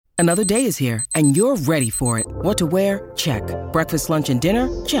Another day is here, and you're ready for it. What to wear? Check. Breakfast, lunch, and dinner?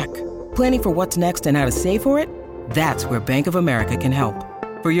 Check. Planning for what's next and how to save for it? That's where Bank of America can help.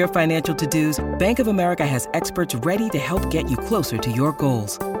 For your financial to-dos, Bank of America has experts ready to help get you closer to your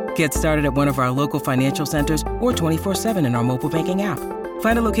goals. Get started at one of our local financial centers or 24/7 in our mobile banking app.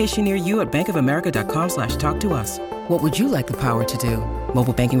 Find a location near you at bankofamerica.com/talktous. What would you like the power to do?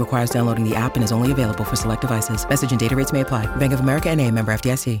 Mobile banking requires downloading the app and is only available for select devices. Message and data rates may apply. Bank of America N.A., member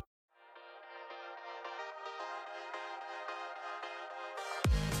FDIC.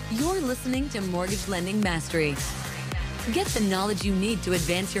 You're listening to Mortgage Lending Mastery. Get the knowledge you need to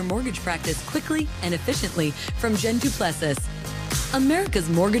advance your mortgage practice quickly and efficiently from Jen Duplessis, America's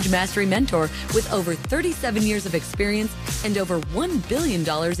Mortgage Mastery mentor with over 37 years of experience and over $1 billion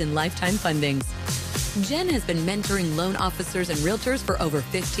in lifetime fundings. Jen has been mentoring loan officers and realtors for over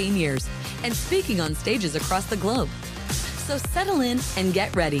 15 years and speaking on stages across the globe. So settle in and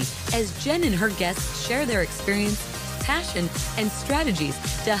get ready as Jen and her guests share their experience, passion, and strategies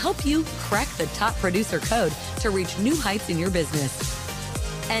to help you crack the top producer code to reach new heights in your business.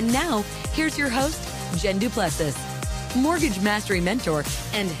 And now, here's your host, Jen Duplessis, Mortgage Mastery Mentor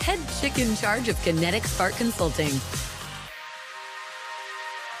and head chick in charge of Kinetic Spark Consulting.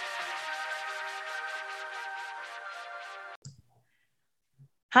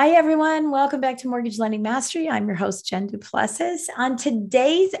 Hi, everyone. Welcome back to Mortgage Lending Mastery. I'm your host, Jen Duplessis. On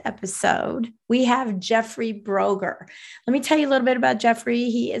today's episode, we have Jeffrey Broger. Let me tell you a little bit about Jeffrey.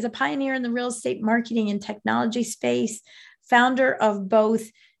 He is a pioneer in the real estate marketing and technology space, founder of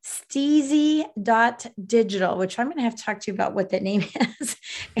both Steezy.digital, which I'm going to have to talk to you about what that name is,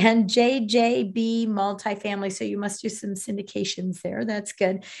 and JJB Multifamily. So you must do some syndications there. That's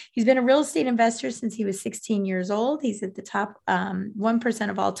good. He's been a real estate investor since he was 16 years old. He's at the top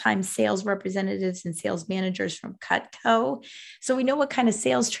 1% of all time sales representatives and sales managers from Cutco. So we know what kind of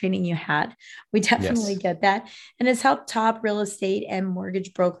sales training you had. We definitely get that. And has helped top real estate and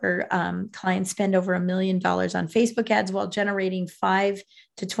mortgage broker clients spend over $1 million on Facebook ads while generating 5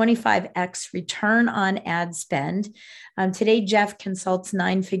 to 25x return on ad spend. Today, Jeff consults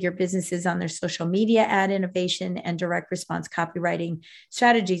 9-figure businesses on their social media ad innovation and direct response copywriting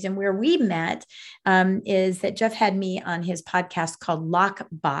strategies. And where we met is that Jeff had me on his podcast called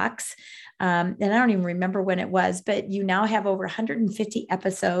Lockbox. And I don't even remember when it was, but you now have over 150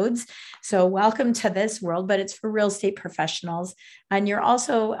 episodes. So welcome to this world, but it's for real estate professionals. And you're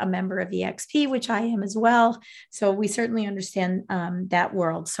also a member of EXP, which I am as well. So we certainly understand that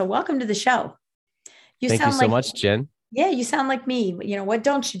world. So welcome to the show. Thank you so much, Jen. Yeah, you sound like me. You know, what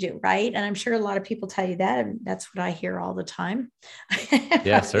don't you do, right? And I'm sure a lot of people tell you that, and that's what I hear all the time.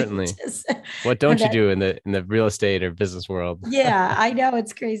 Yeah, certainly. What don't you do in the real estate or business world? Yeah, I know,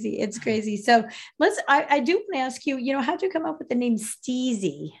 it's crazy. It's crazy. So I do want to ask you, how'd you come up with the name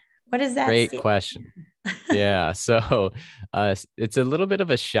Steezy? What is that? Great question. Yeah. So it's a little bit of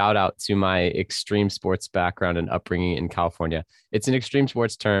a shout out to my extreme sports background and upbringing in California. It's an extreme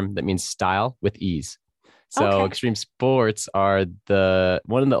sports term that means style with ease. So extreme sports are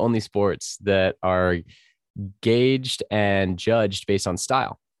one of the only sports that are gauged and judged based on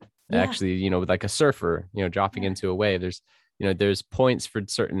style. Yeah. Actually, with like a surfer, dropping into a wave, there's points for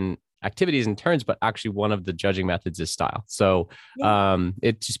certain activities and turns, but actually one of the judging methods is style. So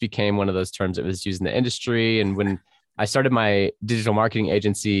it just became one of those terms that was used in the industry. And when I started my digital marketing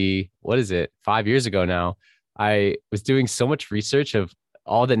agency, 5 years ago now, I was doing so much research of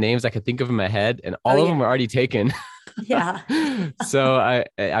all the names I could think of in my head, and all of them were already taken. Yeah. So I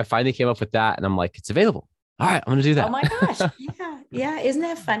finally came up with that, and I'm like, it's available. All right, I'm going to do that. Oh my gosh. Yeah. Yeah. Isn't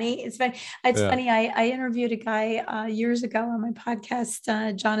that funny? It's funny. It's funny. I interviewed a guy years ago on my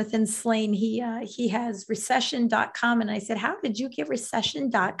podcast, Jonathan Slane. He has recession.com. And I said, how did you get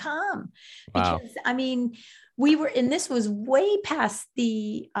recession.com? Wow. Because this was way past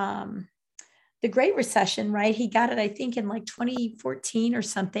the Great Recession, right? He got it, I think, in like 2014 or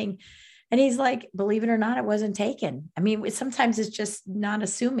something. And he's like, believe it or not, it wasn't taken. I mean, sometimes it's just not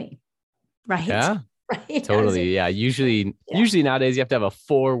assuming, right? Yeah, right. Totally. Yeah. Usually nowadays you have to have a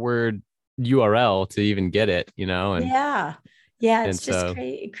 4-word URL to even get it, And yeah, it's just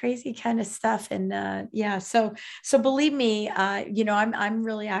crazy kind of stuff. And so believe me, I'm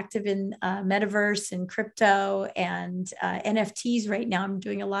really active in metaverse and crypto and NFTs right now. I'm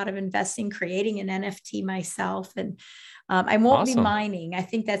doing a lot of investing, creating an NFT myself, and I won't be mining. I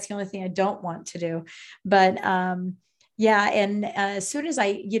think that's the only thing I don't want to do. But and as soon as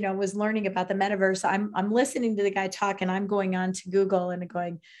I was learning about the metaverse, I'm listening to the guy talk, and I'm going on to Google and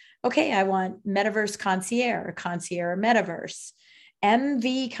going, okay, I want metaverse concierge metaverse,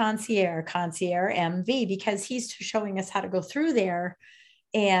 MV concierge MV, because he's showing us how to go through there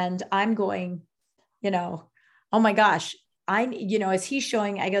And I'm going, oh my gosh, as he's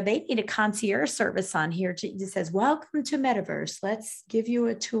showing, I go, they need a concierge service on here. It says, welcome to Metaverse. Let's give you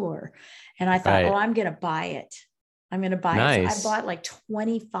a tour. And I thought, oh, I'm going to buy it. I'm going to buy it. So I bought like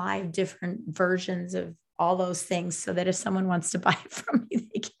 25 different versions of all those things so that if someone wants to buy it from me,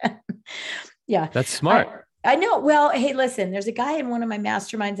 they can. Yeah. That's smart. I know. Well, hey, listen, there's a guy in one of my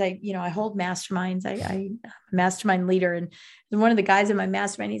masterminds. I hold masterminds. I'm a mastermind leader. And one of the guys in my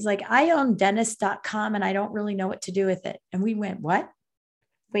mastermind, he's like, I own dentist.com and I don't really know what to do with it. And we went, what?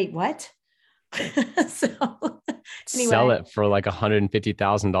 Wait, what? So anyway, sell it for like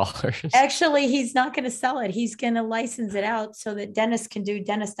 $150,000. Actually, he's not going to sell it. He's going to license it out so that dentists can do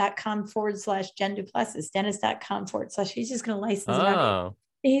dentist.com/Jen Duplessis, dentist.com/ he's just going to license it out.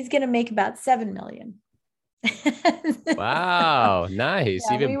 He's going to make about $7 million. Wow, nice.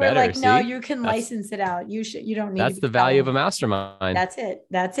 Yeah, even we better. Were like, no, you can license it out. You don't need. That's the value of a mastermind. That's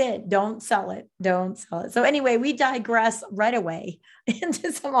it. Don't sell it. So anyway, we digress right away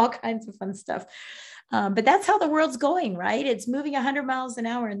into all kinds of fun stuff. But that's how the world's going, right? It's moving 100 miles an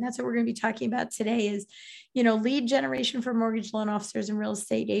hour. And that's what we're going to be talking about today is, lead generation for mortgage loan officers and real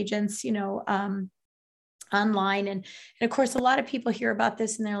estate agents, online. And of course, a lot of people hear about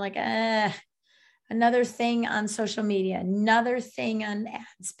this and they're like, another thing on social media, another thing on ad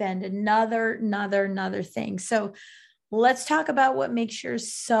spend, another thing. So let's talk about what makes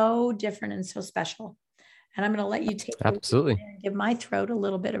yours so different and so special. And I'm going to let you take absolutely and give my throat a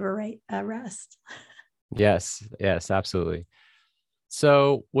little bit of a rest. Yes, absolutely.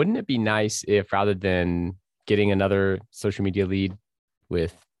 So wouldn't it be nice if rather than getting another social media lead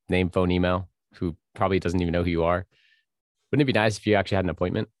with name, phone, email, who probably doesn't even know who you are, wouldn't it be nice if you actually had an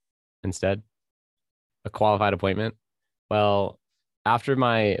appointment instead? A qualified appointment? Well, after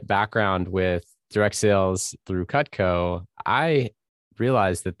my background with direct sales through Cutco, I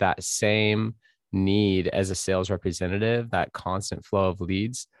realized that same need as a sales representative, that constant flow of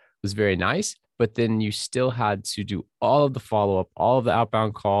leads was very nice, but then you still had to do all of the follow-up, all of the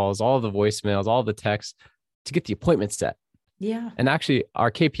outbound calls, all of the voicemails, all of the texts to get the appointment set. Yeah. And actually our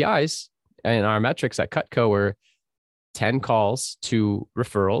KPIs and our metrics at Cutco were 10 calls to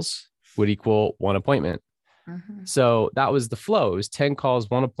referrals would equal 1 appointment. Mm-hmm. So that was the flow. It was 10 calls,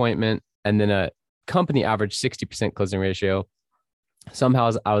 1 appointment, and then a company average 60% closing ratio.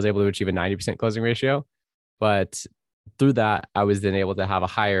 Somehow I was able to achieve a 90% closing ratio, but through that, I was then able to have a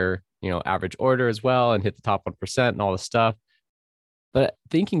higher, average order as well and hit the top 1% and all the stuff. But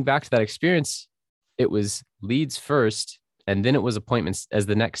thinking back to that experience, it was leads first, and then it was appointments as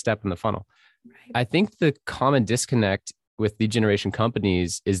the next step in the funnel. Right. I think the common disconnect with lead generation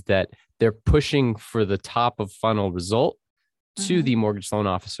companies is that they're pushing for the top of funnel result to the mortgage loan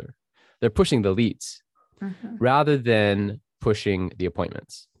officer. They're pushing the leads rather than pushing the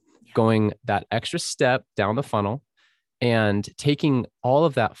appointments, going that extra step down the funnel and taking all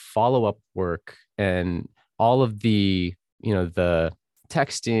of that follow-up work and all of the, the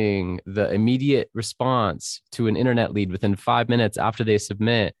texting, the immediate response to an internet lead within 5 minutes after they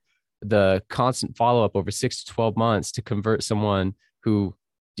submit, the constant follow-up over 6 to 12 months to convert someone who,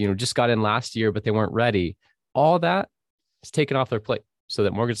 just got in last year, but they weren't ready. All that is taken off their plate so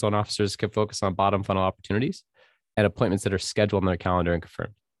that mortgage loan officers can focus on bottom funnel opportunities and appointments that are scheduled on their calendar and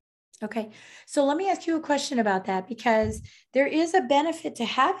confirmed. Okay. So let me ask you a question about that, because there is a benefit to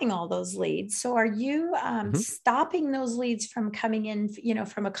having all those leads. So are you stopping those leads from coming in,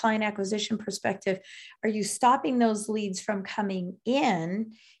 from a client acquisition perspective? Are you stopping those leads from coming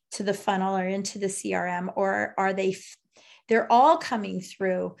in to the funnel or into the CRM, or are they're all coming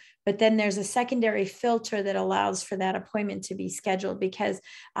through, but then there's a secondary filter that allows for that appointment to be scheduled? Because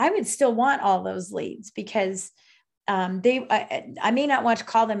I would still want all those leads, because I may not want to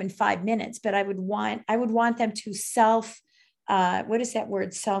call them in 5 minutes, but I would want them to what is that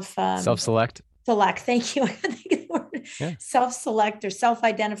word? Self-select. Select. Thank you. I couldn't think of the word. Yeah. Self-select or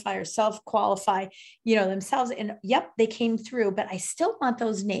self-identify or self-qualify, themselves. And yep, they came through, but I still want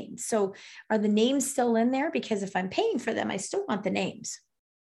those names. So are the names still in there? Because if I'm paying for them, I still want the names.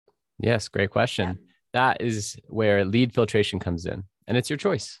 Yes. Great question. Yeah. That is where lead filtration comes in, and it's your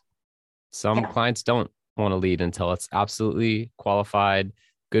choice. Some clients don't want to lead until it's absolutely qualified,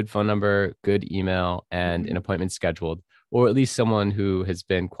 good phone number, good email, and an appointment scheduled, or at least someone who has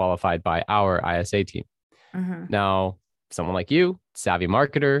been qualified by our ISA team. Now, someone like you, savvy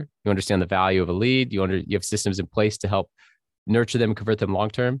marketer, you understand the value of a lead. You have systems in place to help nurture them and convert them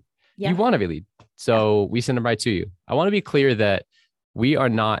long-term. Yeah. You want every lead. So we send them right to you. I want to be clear that we are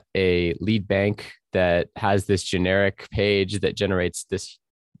not a lead bank that has this generic page that generates this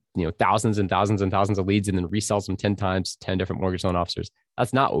thousands and thousands and thousands of leads and then resells them 10 times, 10 different mortgage loan officers.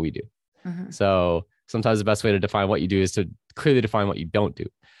 That's not what we do. So sometimes the best way to define what you do is to clearly define what you don't do.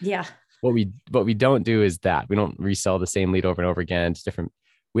 Yeah. What we don't do is that we don't resell the same lead over and over again. It's different.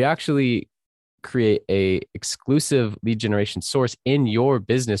 We actually create a exclusive lead generation source in your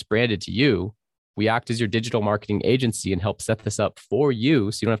business branded to you. We act as your digital marketing agency and help set this up for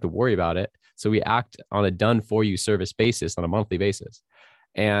you so you don't have to worry about it. So we act on a done for you service basis on a monthly basis.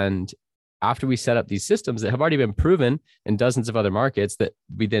 And after we set up these systems that have already been proven in dozens of other markets that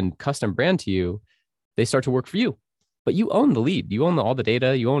we then custom brand to you, they start to work for you. But you own the lead. You own all the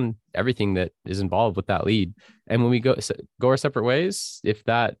data. You own everything that is involved with that lead. And when we go our separate ways, if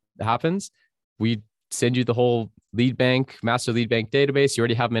that happens, we send you the whole lead bank, master lead bank database. You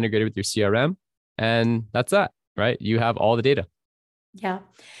already have them integrated with your CRM. And that's that, right? You have all the data. Yeah.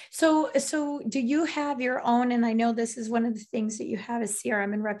 So do you have your own, and I know this is one of the things that you have is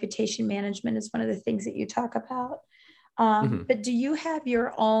CRM and reputation management is one of the things that you talk about. But do you have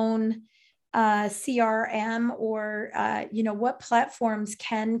your own CRM or, what platforms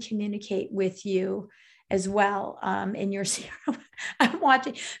can communicate with you as well in your CRM? I'm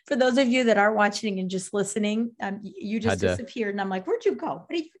watching, for those of you that are watching and just listening, you just disappeared and I'm like, where'd you go? What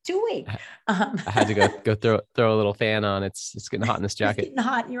are you doing? I had to go throw a little fan on. It's getting hot in this jacket. It's getting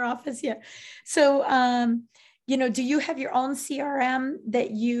hot in your office. Yeah. So, do you have your own CRM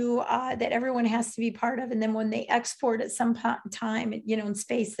that you, that everyone has to be part of? And then when they export at some time, in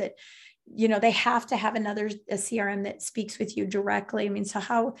space that, they have to have a CRM that speaks with you directly. I mean, so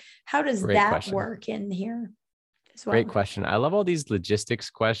how does that work in here as well? Great question. I love all these logistics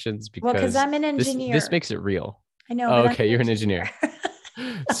questions because I'm an engineer. This makes it real. I know. Oh, okay. You're an engineer.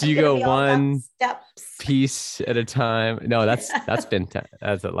 So you go one piece at a time. No, I love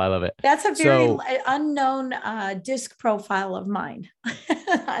it. That's a very unknown disc profile of mine.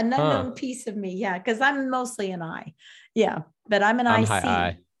 An unknown piece of me. Yeah. Cause I'm mostly an I. Yeah. But I'm an IC. High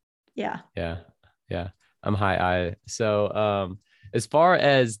I. Yeah. I'm high I. So as far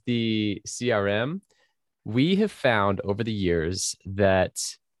as the CRM, we have found over the years that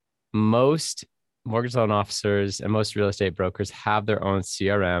most mortgage loan officers and most real estate brokers have their own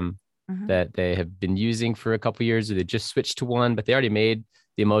CRM that they have been using for a couple of years, or they just switched to one, but they already made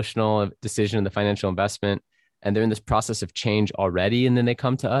the emotional decision and the financial investment, and they're in this process of change already. And then they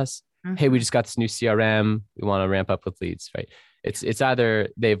come to us, hey, we just got this new CRM. We want to ramp up with leads, right? It's either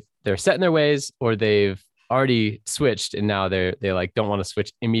they're set in their ways or they've already switched and now they don't want to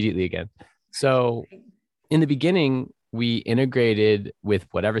switch immediately again. So in the beginning, we integrated with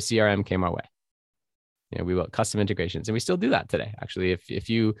whatever CRM came our way. We built custom integrations and we still do that today. Actually,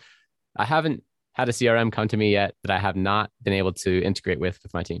 I haven't had a CRM come to me yet that I have not been able to integrate with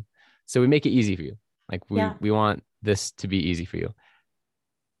my team. So we make it easy for you. We want this to be easy for you.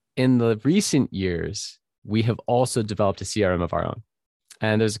 In the recent years, we have also developed a CRM of our own.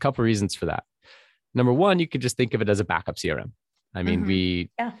 And there's a couple of reasons for that. Number one, you could just think of it as a backup CRM. I mean,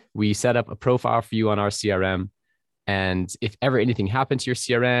 we set up a profile for you on our CRM. And if ever anything happened to your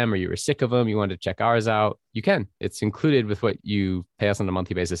CRM or you were sick of them, you wanted to check ours out, you can. It's included with what you pay us on a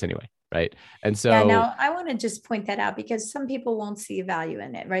monthly basis anyway, right? And so now I want to just point that out because some people won't see value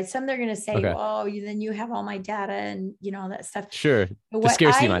in it, right? Some they're going to say, oh, then you have all my data and all that stuff. Sure. The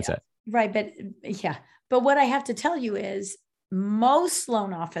scarcity mindset. Right. But what I have to tell you is most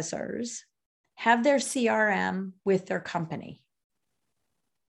loan officers have their CRM with their company.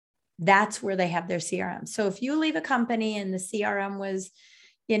 That's where they have their CRM. So if you leave a company and the CRM was,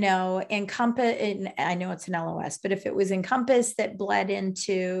 Encompass, and I know it's an LOS, but if it was Encompass that bled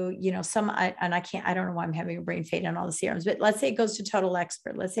into, I don't know why I'm having a brain fade on all the CRMs, but let's say it goes to Total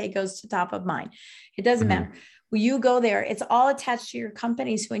Expert. Let's say it goes to Top of Mind. It doesn't matter. When you go there, it's all attached to your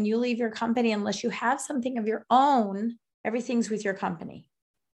company. So when you leave your company, unless you have something of your own, everything's with your company.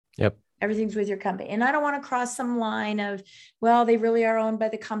 Yep. Everything's with your company. And I don't want to cross some line of, well, they really are owned by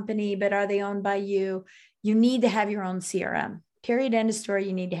the company, but are they owned by you? You need to have your own CRM. Period. End of story.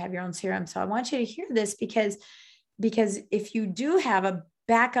 You need to have your own CRM. So I want you to hear this because if you do have a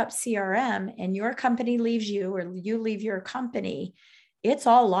backup CRM and your company leaves you or you leave your company, it's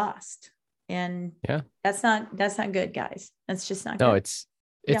all lost. And that's not good, guys. That's just not good. No, it's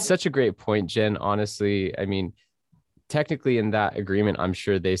such a great point, Jen. Honestly, I mean, technically in that agreement, I'm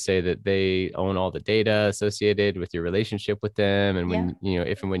sure they say that they own all the data associated with your relationship with them. And when,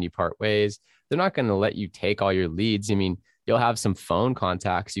 if and when you part ways, they're not going to let you take all your leads. I mean, you'll have some phone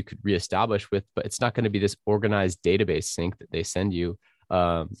contacts you could reestablish with, but it's not going to be this organized database sync that they send you.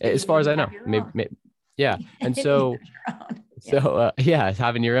 As far as I know, maybe. And so So yeah,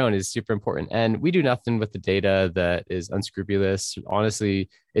 having your own is super important. And we do nothing with the data that is unscrupulous. Honestly,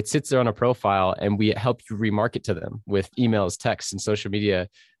 it sits there on a profile and we help you remarket to them with emails, texts, and social media.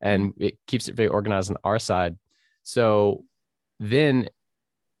 And it keeps it very organized on our side. So then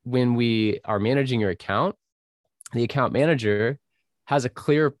when we are managing your account, the account manager has a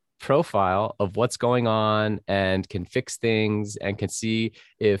clear profile of what's going on and can fix things and can see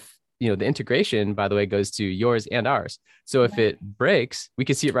if, the integration, by the way, goes to yours and ours. So if it breaks, we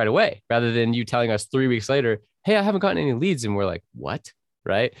can see it right away rather than you telling us 3 weeks later, hey, I haven't gotten any leads. And we're like, what?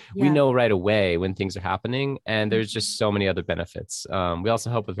 Right. Yeah. We know right away when things are happening. And there's just so many other benefits. We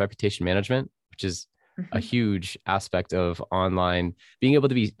also help with reputation management, which is a huge aspect of online, being able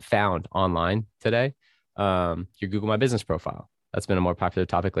to be found online today. Your Google My Business profile. That's been a more popular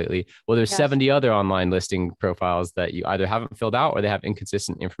topic lately. Well, there's 70 other online listing profiles that you either haven't filled out or they have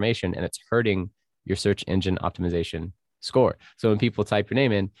inconsistent information, and it's hurting your search engine optimization score. So when people type your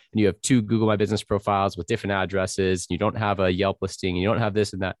name in and you have 2 Google My Business profiles with different addresses, you don't have a Yelp listing, you don't have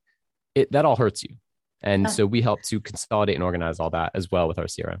this and that, that all hurts you. And so we help to consolidate and organize all that as well with our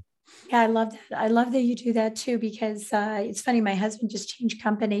CRM. Yeah, I love that. I love that you do that too, because it's funny. My husband just changed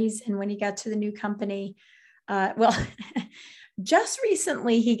companies. And when he got to the new company, just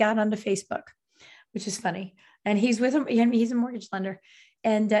recently he got onto Facebook, which is funny. And he's with him. He's a mortgage lender.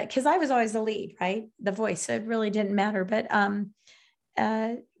 And because I was always the lead, right? The voice. So it really didn't matter. But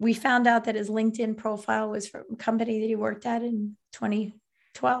we found out that his LinkedIn profile was from a company that he worked at in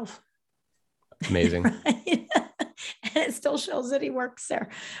 2012. Amazing. Right? And it still shows that he works there,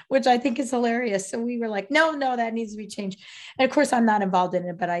 which I think is hilarious. So we were like, no, that needs to be changed. And of course I'm not involved in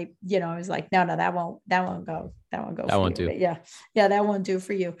it, but I was like, no, that won't go. That won't do. Yeah. That won't do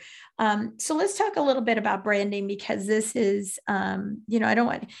for you. So let's talk a little bit about branding, because this is, I don't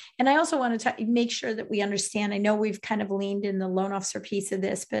want, and I also want to make sure that we understand. I know we've kind of leaned in the loan officer piece of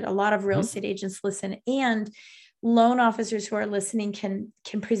this, but a lot of real estate agents listen, and loan officers who are listening can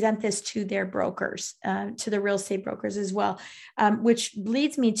present this to their brokers, to the real estate brokers as well, which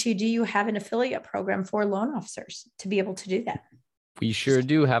leads me to, do you have an affiliate program for loan officers to be able to do that? We sure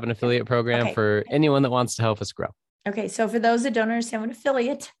do have an affiliate program for anyone that wants to help us grow. Okay. So for those that don't understand what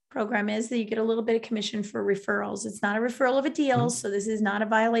affiliate program is, that you get a little bit of commission for referrals. It's not a referral of a deal. So this is not a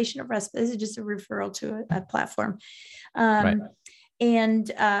violation of RESPA. This is just a referral to a platform. Right.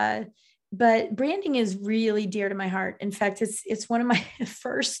 But branding is really dear to my heart. In fact, it's one of my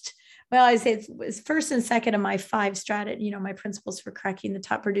first, I say it's first and second of my 5 strategy, my principles for cracking the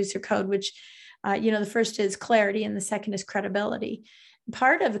top producer code, which, the first is clarity and the second is credibility.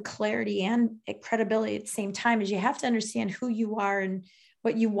 Part of clarity and credibility at the same time is you have to understand who you are and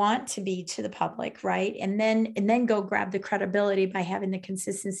what you want to be to the public, right? And then go grab the credibility by having the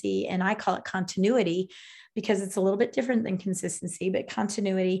consistency. And I call it continuity, because it's a little bit different than consistency, but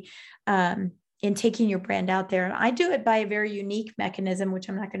continuity in taking your brand out there. And I do it by a very unique mechanism, which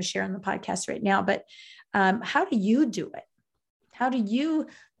I'm not going to share on the podcast right now, but how do you do it? How do you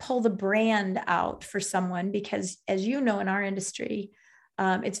pull the brand out for someone? Because as you know, in our industry,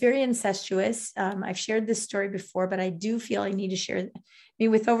 it's very incestuous. I've shared this story before, but I do feel I need to share it. I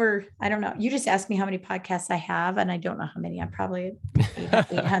mean, with over, I don't know, you just asked me how many podcasts I have, and I don't know how many. I'm probably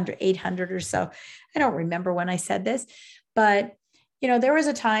 800 or so. I don't remember when I said this, but there was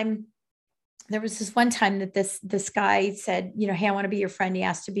this one time that this guy said, hey, I want to be your friend. He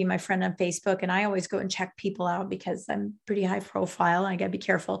asked to be my friend on Facebook. And I always go and check people out because I'm pretty high profile and I got to be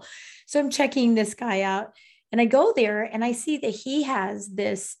careful. So I'm checking this guy out. And I go there and I see that he has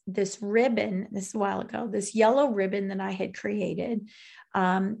this ribbon, this is a while ago, this yellow ribbon that I had created.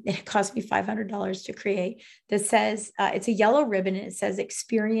 It cost me $500 to create, that says, it's a yellow ribbon and it says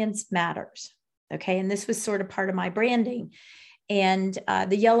experience matters. Okay. And this was sort of part of my branding. And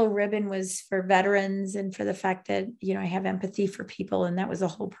the yellow ribbon was for veterans and for the fact that, I have empathy for people. And that was the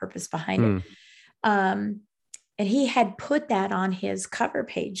whole purpose behind it. And he had put that on his cover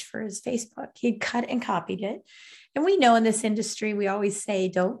page for his Facebook. He'd cut and copied it. And we know in this industry, we always say,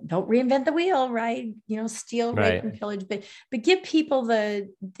 don't reinvent the wheel, right? Steal, rape, and pillage, but give people the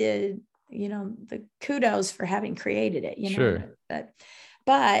kudos for having created it, Sure.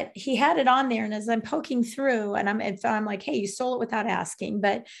 But he had it on there. And as I'm poking through and I'm like, hey, you stole it without asking.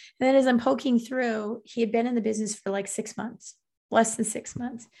 And then as I'm poking through, he had been in the business for like 6 months, less than 6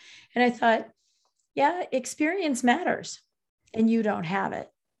 months. And I thought, yeah, experience matters and you don't have it.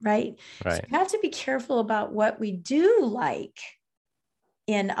 Right. So you have to be careful about what we do like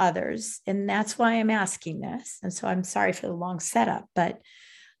in others. And that's why I'm asking this. And so I'm sorry for the long setup, but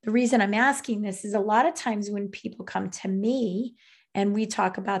the reason I'm asking this is a lot of times when people come to me and we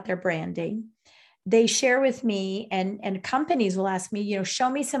talk about their branding, they share with me, and companies will ask me, show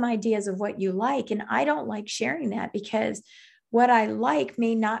me some ideas of what you like. And I don't like sharing that because what I like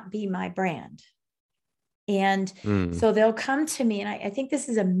may not be my brand. And so they'll come to me, and I think this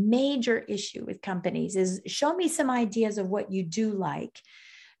is a major issue with companies is show me some ideas of what you do like.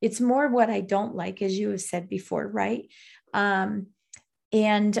 It's more what I don't like, as you have said before, right? So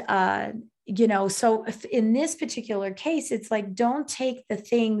if in this particular case, it's like, don't take the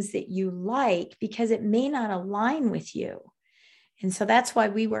things that you like because it may not align with you. And so that's why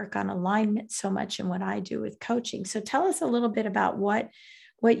we work on alignment so much in what I do with coaching. So tell us a little bit about what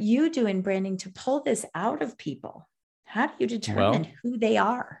you do in branding to pull this out of people. How do you determine who they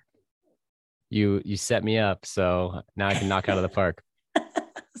are? You set me up, so now I can knock out of the park.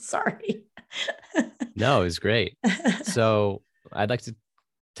 Sorry. No, it was great. So I'd like to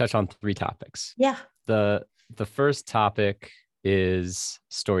touch on 3 topics. Yeah. The first topic is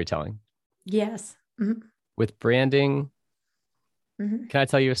storytelling. Yes. Mm-hmm. With branding, can I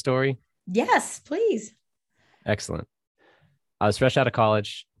tell you a story? Yes, please. Excellent. I was fresh out of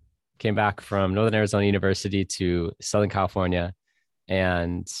college, came back from Northern Arizona University to Southern California,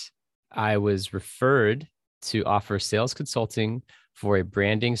 and I was referred to offer sales consulting for a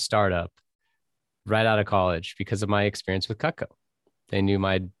branding startup right out of college because of my experience with Cutco. They knew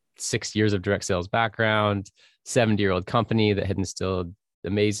my 6 years of direct sales background, 70-year-old company that had instilled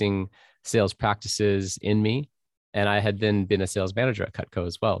amazing sales practices in me. And I had then been a sales manager at Cutco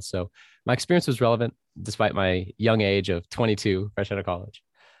as well. So my experience was relevant despite my young age of 22, fresh out of college.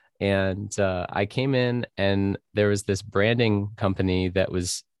 And I came in, and there was this branding company that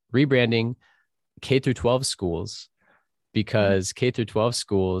was rebranding K through 12 schools because K through 12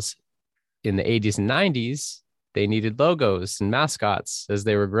 schools in the 80s and 90s, they needed logos and mascots as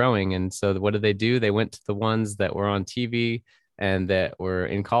they were growing. And so what did they do? They went to the ones that were on TV and that were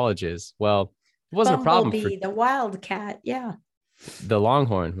in colleges. Well, it wasn't Bumblebee, a problem for the Wildcat. Yeah. The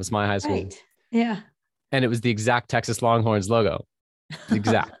Longhorn was my high school. Right. Yeah. And it was the exact Texas Longhorns logo. The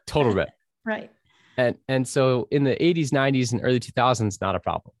exact total rip. Right. And so in the 80s, 90s, and early 2000s, not a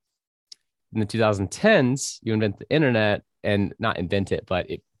problem. In the 2010s, you invent the internet, and not invent it, but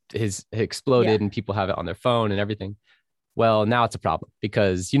it has exploded and people have it on their phone and everything. Well, now it's a problem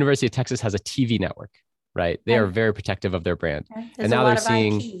because University of Texas has a TV network, right? They are very protective of their brand. And now they're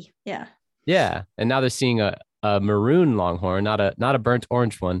seeing IP. Yeah. And now they're seeing a maroon Longhorn, not a burnt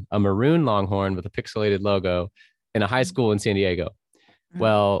orange one, a maroon Longhorn with a pixelated logo in a high school in San Diego.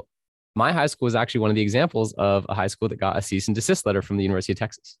 Well, my high school was actually one of the examples of a high school that got a cease and desist letter from the University of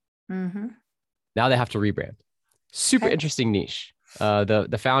Texas. Now they have to rebrand. Super interesting niche.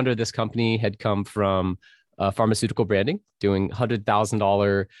 The founder of this company had come from pharmaceutical branding, doing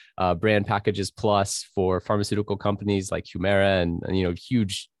 $100,000 brand packages plus for pharmaceutical companies like Humira and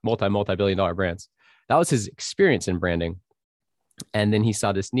huge multi-billion-dollar brands. That was his experience in branding. And then he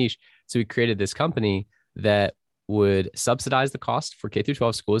saw this niche. So he created this company that would subsidize the cost for K through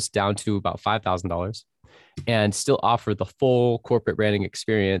 12 schools down to about $5,000 and still offer the full corporate branding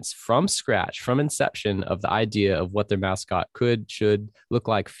experience from scratch, from inception of the idea of what their mascot should look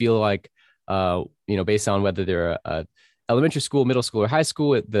like, feel like, based on whether they're a elementary school, middle school, or high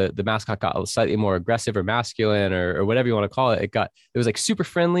school. The mascot got slightly more aggressive or masculine or whatever you want to call it. It was like super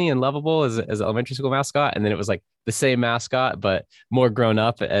friendly and lovable as an elementary school mascot. And then it was like the same mascot, but more grown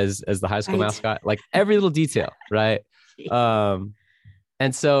up as the high school mascot, like every little detail. Right.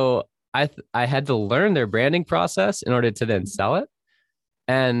 And so I had to learn their branding process in order to then sell it.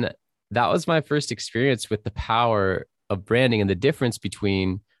 And that was my first experience with the power of branding and the difference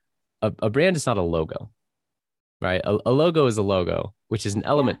between a brand is not a logo, right? A logo is a logo, which is an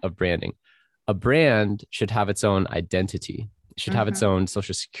element of branding. A brand should have its own identity. It should have its own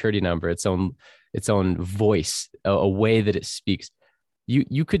social security number, its own voice, a way that it speaks.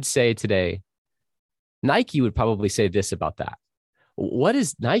 You could say today, Nike would probably say this about that. What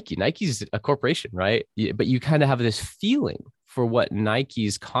is Nike? Nike's a corporation, right? But you kind of have this feeling for what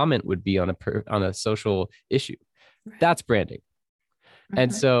Nike's comment would be on a social issue. That's branding.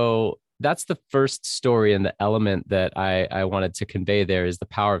 And so that's the first story and the element that I wanted to convey there is the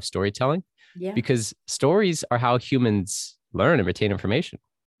power of storytelling. Yeah. Because stories are how humans learn and retain information.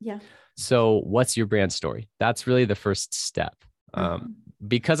 Yeah. So what's your brand story? That's really the first step.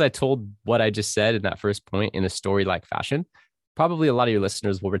 Because I told what I just said in that first point in a story-like fashion, probably a lot of your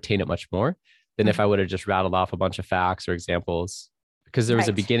listeners will retain it much more than if I would have just rattled off a bunch of facts or examples, because there was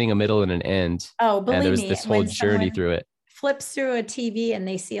a beginning, a middle, and an end. Oh, believe me, and there was this whole journey through it. Flips through a TV and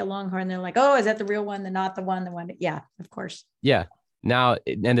they see a Longhorn, they're like, oh, is that the real one? The not the one, the one. Yeah, of course. Yeah. Now,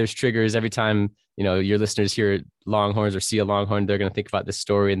 and there's triggers every time your listeners hear Longhorns or see a Longhorn, they're going to think about this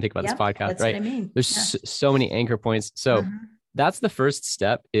story and think about this podcast, that's right? What I mean. There's so many anchor points. So that's the first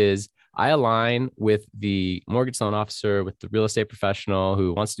step is I align with the mortgage loan officer, with the real estate professional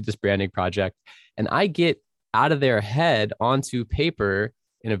who wants to do this branding project. And I get out of their head onto paper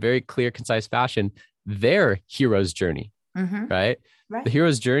in a very clear, concise fashion, their hero's journey, right? The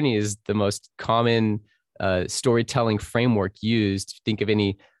hero's journey is the most common storytelling framework used. Think of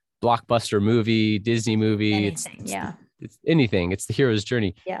any blockbuster movie, Disney movie, anything, it's anything. It's the hero's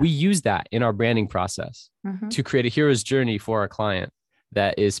journey. Yeah. We use that in our branding process to create a hero's journey for our client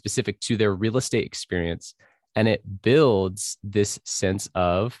that is specific to their real estate experience. And it builds this sense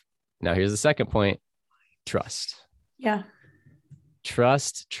of, now here's the second point, trust. Yeah.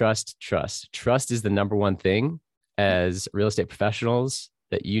 Trust. Trust is the number one thing as real estate professionals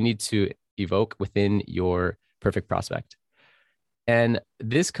that you need to evoke within your perfect prospect. And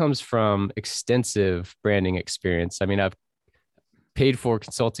this comes from extensive branding experience. I mean, I've paid for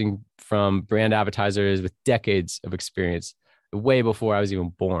consulting from brand advertisers with decades of experience, way before I was even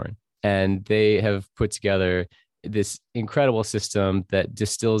born. And they have put together this incredible system that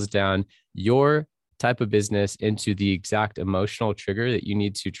distills down your type of business into the exact emotional trigger that you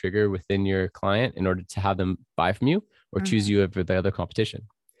need to trigger within your client in order to have them buy from you or choose you over the other competition.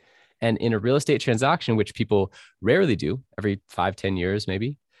 And in a real estate transaction, which people rarely do, every 5-10 years,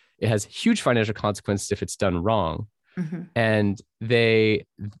 maybe, it has huge financial consequences if it's done wrong. And they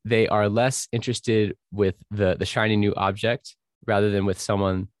are less interested with the shiny new object rather than with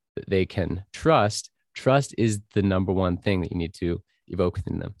someone that they can trust. Trust is the number one thing that you need to evoke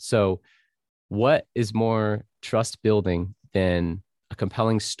within them. So what is more trust building than a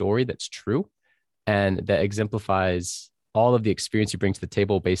compelling story that's true and that exemplifies all of the experience you bring to the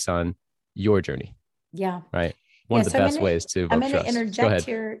table based on your journey? Yeah. Right. One of the best ways to evoke trust. I'm going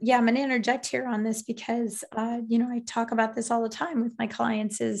to interject here on this because, I talk about this all the time with my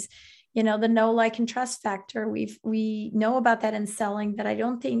clients is, the know, like, and trust factor. We know about that in selling, but I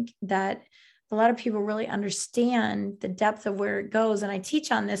don't think that a lot of people really understand the depth of where it goes. And I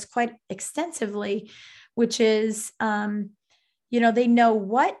teach on this quite extensively, which is, they know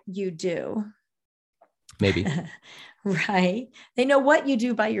what you do. Maybe. Right. They know what you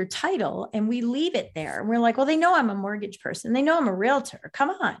do by your title, and we leave it there. And we're like, well, they know I'm a mortgage person. They know I'm a realtor.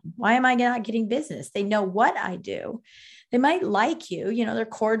 Come on. Why am I not getting business? They know what I do. They might like you, they're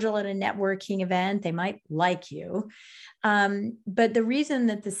cordial at a networking event. They might like you. But the reason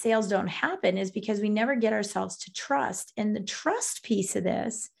that the sales don't happen is because we never get ourselves to trust. And the trust piece of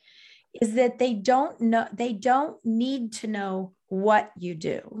this is that they don't need to know what you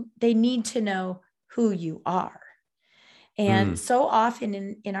do. They need to know who you are. And so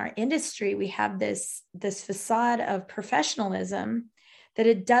often in our industry, we have this facade of professionalism that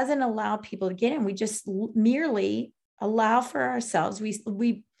it doesn't allow people to get in. We just merely allow for ourselves.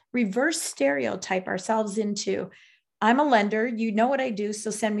 We reverse stereotype ourselves into, I'm a lender, you know what I do,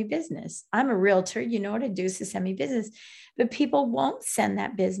 so send me business. I'm a realtor, you know what I do, so send me business. But people won't send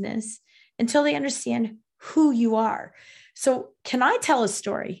that business until they understand who you are. So can I tell a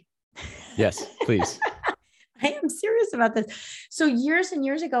story? Yes, please. I am serious about this. So years and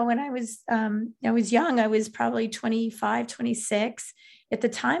years ago, when I was young, I was probably 25, 26. At the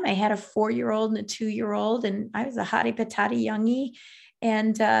time, I had a 4-year-old and a 2-year-old, and I was a hottie patati youngie.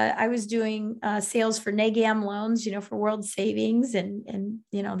 And I was doing sales for NAGAM loans, for World Savings. And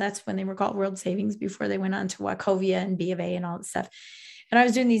that's when they were called World Savings before they went on to Wachovia and B of A and all that stuff. And I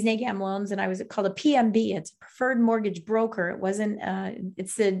was doing these NAGAM loans, and I was called a PMB. It's a preferred mortgage broker. It wasn't,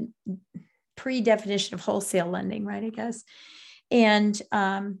 it's a pre-definition of wholesale lending, right, I guess. And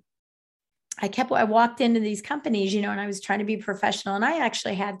I walked into these companies, and I was trying to be professional. And I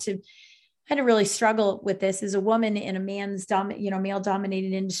actually had to really struggle with this as a woman in a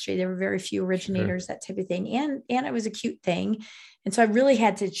male-dominated industry. There were very few originators, that type of thing. And it was a cute thing. And so I really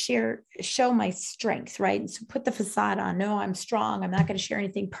had to show my strength, right? And so put the facade on. No, I'm strong. I'm not going to share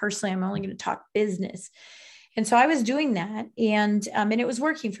anything personally. I'm only going to talk business. And so I was doing that, and it was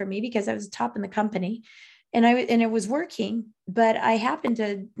working for me because I was top in the company, and it was working. But I happened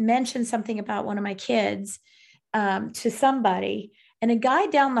to mention something about one of my kids to somebody, and a guy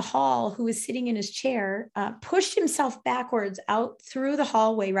down the hall who was sitting in his chair pushed himself backwards out through the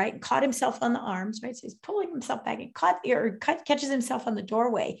hallway, right, and caught himself on the arms, right. So he's pulling himself back and catches himself on the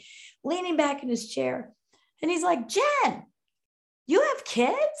doorway, leaning back in his chair, and he's like, "Jen, you have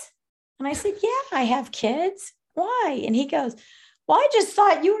kids?" And I said, "Yeah, I have kids. Why?" And he goes, "Well, I just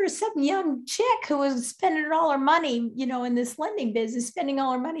thought you were some young chick who was spending all her money, in this lending business, spending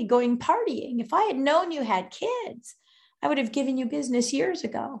all her money going partying. If I had known you had kids, I would have given you business years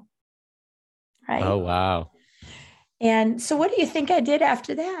ago." right? Oh, wow. And so what do you think I did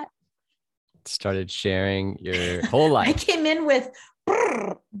after that? Started sharing your whole life. I came in with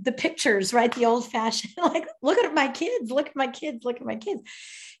the pictures, right? The old fashioned, like, look at my kids, look at my kids, look at my kids.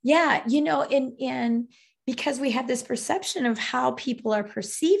 Yeah. And because we have this perception of how people are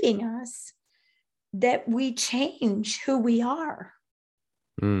perceiving us, that we change who we are.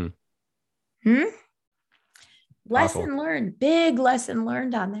 Mm. Lesson learned, big lesson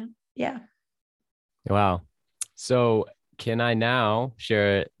learned on that. Yeah. Wow. So can I now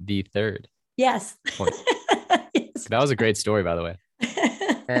share the third Yes. point? Yes. That was a great story, by the way.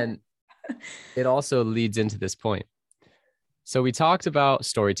 And it also leads into this point. So we talked about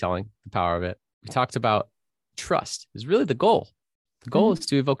storytelling, the power of it. We talked about trust is really the goal. The goal is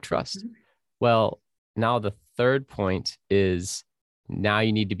to evoke trust. Well, now the third point is now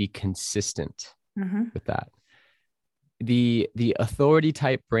you need to be consistent with that. The authority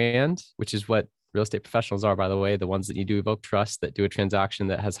type brand, which is what real estate professionals are, by the way, the ones that need to evoke trust, that do a transaction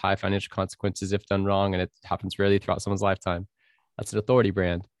that has high financial consequences if done wrong, and it happens rarely throughout someone's lifetime. That's an authority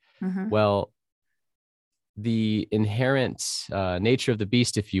brand. Well, the inherent nature of the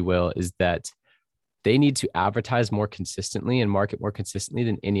beast, if you will, is that they need to advertise more consistently and market more consistently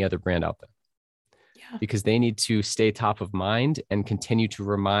than any other brand out there. Yeah. Because they need to stay top of mind and continue to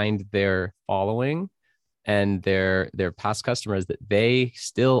remind their following and their past customers that they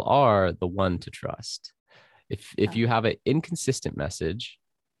still are the one to trust. If you have an inconsistent message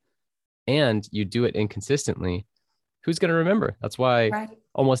and you do it inconsistently, who's going to remember? That's why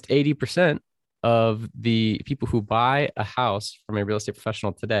almost 80% of the people who buy a house from a real estate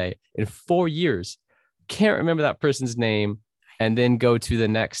professional today in 4 years can't remember that person's name and then go to the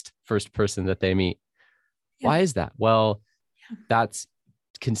next first person that they meet. Yeah. Why is that? Well, that's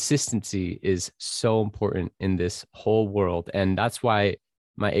consistency is so important in this whole world. And that's why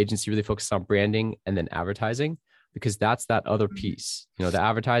my agency really focuses on branding and then advertising, because that's that other piece. The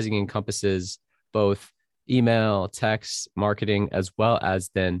advertising encompasses both email, text, marketing, as well as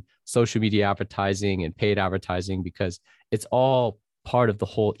then social media advertising and paid advertising, because it's all part of the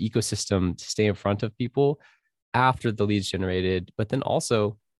whole ecosystem to stay in front of people after the leads generated. But then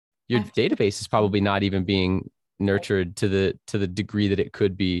also your database is probably not even being nurtured to the degree that it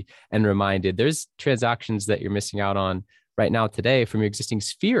could be, and reminded there's transactions that you're missing out on right now today from your existing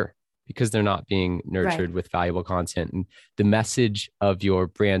sphere because they're not being nurtured with valuable content. And the message of your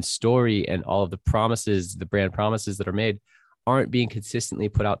brand story and all of the promises, the brand promises that are made, aren't being consistently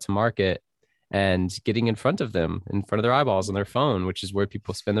put out to market and getting in front of them, in front of their eyeballs on their phone, which is where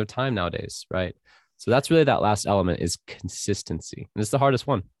people spend their time nowadays, right? So that's really that last element, is consistency. And it's the hardest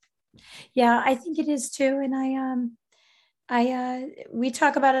one. Yeah, I think it is too. And we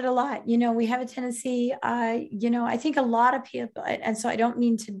talk about it a lot. We have a tendency, I think a lot of people, and so I don't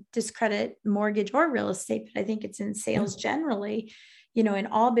mean to discredit mortgage or real estate, but I think it's in sales generally, in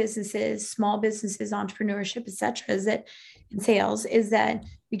all businesses, small businesses, entrepreneurship, et cetera, is that in sales is that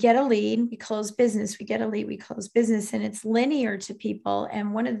we get a lead, we close business, we get a lead, we close business, and it's linear to people.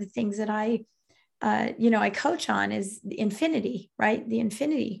 And one of the things that I coach on is the infinity, right? The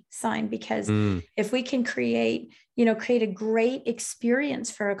infinity sign, because if we can create a great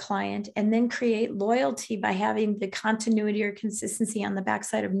experience for a client and then create loyalty by having the continuity or consistency on the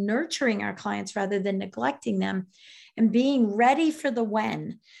backside of nurturing our clients rather than neglecting them, and being ready for the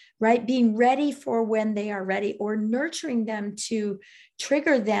when, right? Being ready for when they are ready, or nurturing them to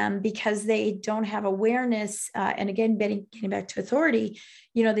trigger them because they don't have awareness. And again, getting back to authority,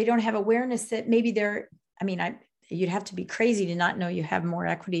 they don't have awareness that maybe you'd have to be crazy to not know you have more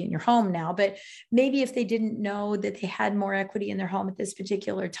equity in your home now, but maybe if they didn't know that they had more equity in their home at this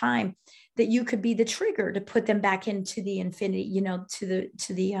particular time, that you could be the trigger to put them back into the infinity, to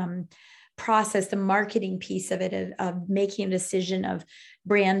the process, the marketing piece of it, of making a decision of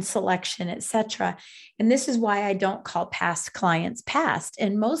brand selection, et cetera. And this is why I don't call past clients past.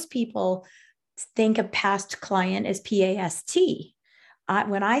 And most people think of past client as P-A-S-T.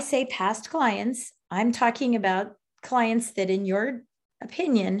 When I say past clients, I'm talking about clients that, in your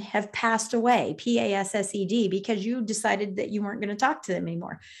opinion, have passed away, P-A-S-S-E-D, because you decided that you weren't going to talk to them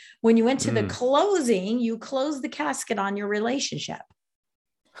anymore. When you went to the closing, you closed the casket on your relationship.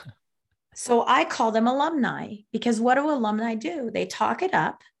 So I call them alumni, because what do alumni do? They talk it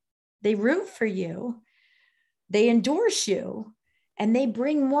up, they root for you, they endorse you, and they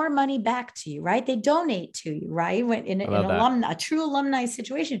bring more money back to you, right? They donate to you, right? When in a true alumni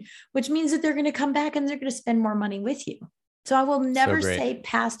situation, which means that they're going to come back and they're going to spend more money with you. So I will never say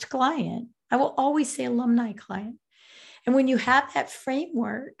past client. I will always say alumni client. And when you have that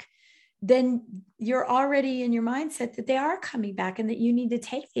framework, then you're already in your mindset that they are coming back and that you need to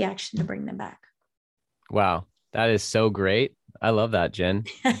take the action to bring them back. Wow. That is so great. I love that, Jen.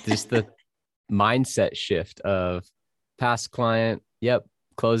 Just the mindset shift of past client. Yep.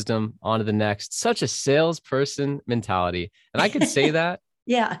 Closed them, on to the next. Such a salesperson mentality. And I could say that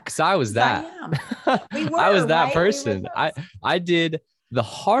Yeah. because I was 'Cause that. We were, I was that right? person. I did the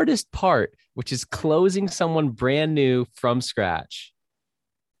hardest part, which is closing someone brand new from scratch.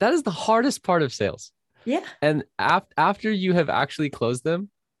 That is the hardest part of sales. Yeah. And after you have actually closed them,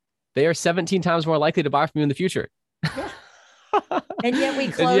 they are 17 times more likely to buy from you in the future. Yeah. And yet we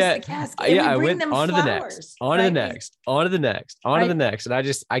And close yet, the casket. And yeah, we I bring went them on to the flowers, next, on to the right? next, on to the next, on to the Right. next.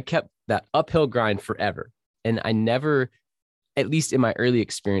 And I kept that uphill grind forever. And I never, at least in my early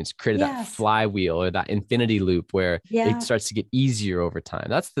experience, created that Yes. flywheel or that infinity loop where Yeah. it starts to get easier over time.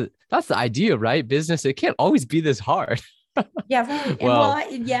 That's the idea, right? Business, it can't always be this hard. Yeah, right. And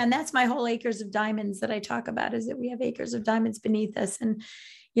Well, yeah, and that's my whole acres of diamonds that I talk about, is that we have acres of diamonds beneath us. And,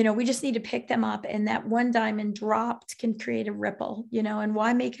 we just need to pick them up, and that one diamond dropped can create a ripple, and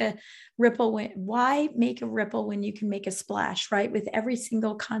why make a ripple when you can make a splash, right? With every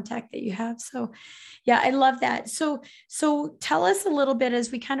single contact that you have. So yeah, I love that. So tell us a little bit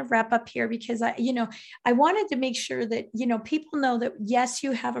as we kind of wrap up here, because I wanted to make sure that, people know that, yes,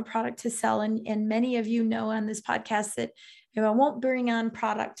 you have a product to sell. And many of you know on this podcast that, I won't bring on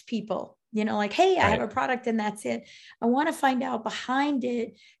product people, like, hey, I have right. a product and that's it. I want to find out behind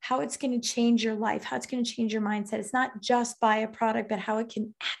it, how it's going to change your life, how it's going to change your mindset. It's not just buy a product, but how it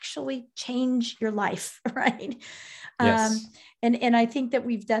can actually change your life. Right. Yes. And I think that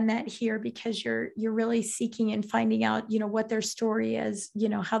we've done that here, because you're really seeking and finding out, what their story is,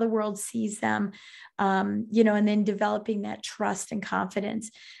 how the world sees them, and then developing that trust and confidence.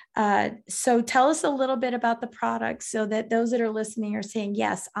 So tell us a little bit about the product, so that those that are listening are saying,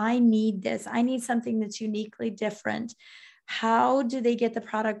 yes, I need this. I need something that's uniquely different. How do they get the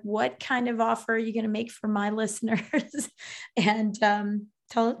product? What kind of offer are you going to make for my listeners? And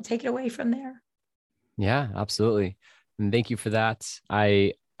take it away from there. Yeah, absolutely. And thank you for that.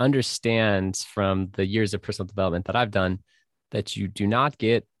 I understand from the years of personal development that I've done that you do not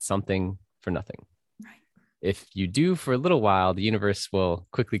get something for nothing. Right. If you do for a little while, the universe will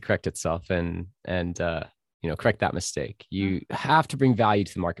quickly correct itself and correct that mistake. You have to bring value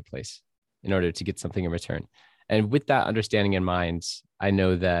to the marketplace in order to get something in return. And with that understanding in mind, I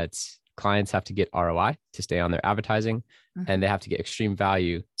know that clients have to get ROI to stay on their advertising, and they have to get extreme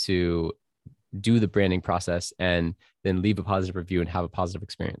value to do the branding process and then leave a positive review and have a positive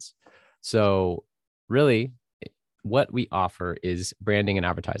experience. So really, what we offer is branding and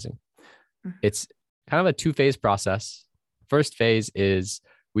advertising. It's kind of a two-phase process. First phase is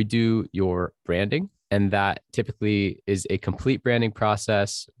we do your branding, and that typically is a complete branding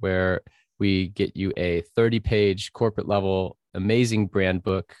process where we get you a 30-page corporate level, amazing brand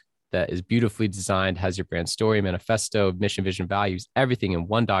book that is beautifully designed, has your brand story, manifesto, mission, vision, values, everything in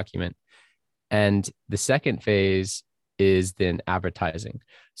one document. And the second phase is then advertising.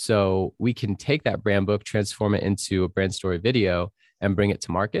 So we can take that brand book, transform it into a brand story video, and bring it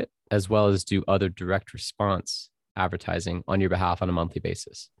to market, as well as do other direct response advertising on your behalf on a monthly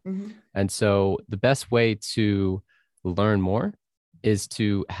basis. And so the best way to learn more is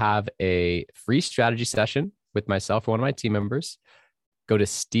to have a free strategy session with myself or one of my team members. Go to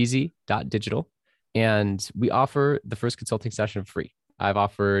steezy.digital, and we offer the first consulting session free. I've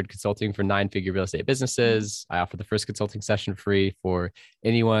offered consulting for 9-figure real estate businesses. I offer the first consulting session free for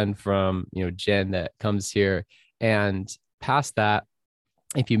anyone from, Jen that comes here. And past that,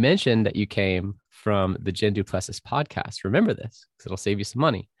 if you mention that you came from the Jen Du Plessis podcast, remember this, because it'll save you some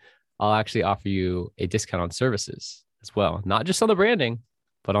money. I'll actually offer you a discount on services as well, not just on the branding,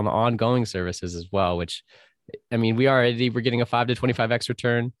 but on the ongoing services as well, which, we're getting a 5 to 25x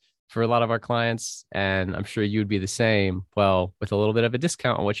return for a lot of our clients. And I'm sure you'd be the same. Well, with a little bit of a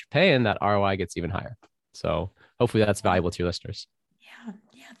discount on what you're paying, that ROI gets even higher. So hopefully that's valuable to your listeners. Yeah.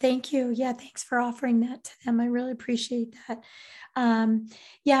 Thank you. Yeah. Thanks for offering that to them. I really appreciate that. And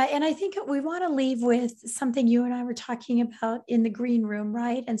I think we want to leave with something you and I were talking about in the green room,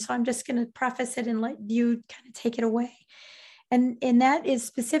 right? And so I'm just going to preface it and let you kind of take it away. And that is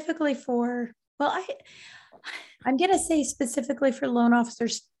specifically for, I'm going to say specifically for loan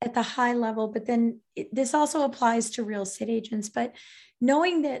officers at the high level, but then this also applies to real estate agents. But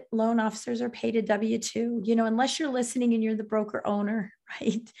knowing that loan officers are paid a W-2, unless you're listening and you're the broker owner,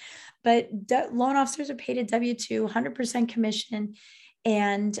 right? But loan officers are paid a W-2, 100% commission.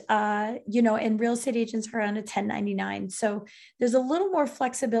 And, and real estate agents are on a 1099. So there's a little more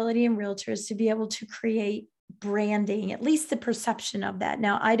flexibility in realtors to be able to create branding, at least the perception of that.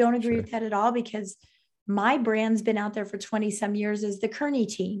 Now, I don't agree with that at all, because my brand's been out there for 20 some years as the Kearney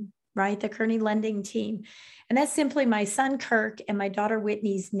team, right? The Kearney Lending Team. And that's simply my son, Kirk, and my daughter,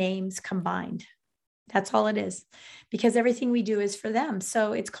 Whitney's names combined. That's all it is, because everything we do is for them.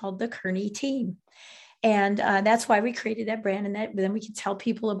 So it's called the Kearney Team. And that's why we created that brand. And then we can tell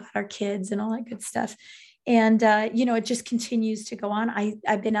people about our kids and all that good stuff. And, it just continues to go on.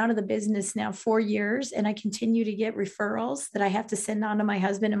 I've been out of the business now 4 years, and I continue to get referrals that I have to send on to my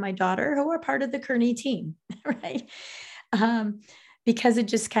husband and my daughter, who are part of the Kearney Team, right? Because it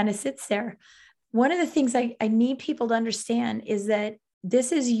just kind of sits there. One of the things I need people to understand is that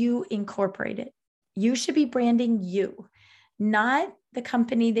this is you incorporated. You should be branding you, not the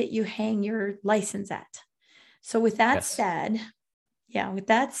company that you hang your license at. So with that said,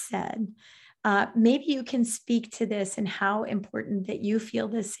 maybe you can speak to this and how important that you feel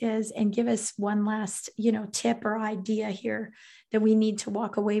this is, and give us one last, tip or idea here that we need to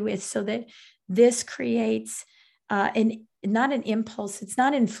walk away with, so that this creates not an impulse. It's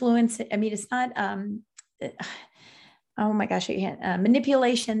not influence. I mean, it's not, oh my gosh,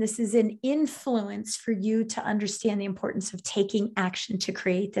 manipulation. This is an influence for you to understand the importance of taking action to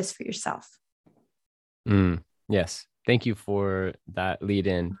create this for yourself. Yes. Thank you for that lead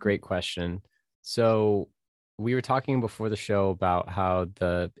in. Great question. So we were talking before the show about how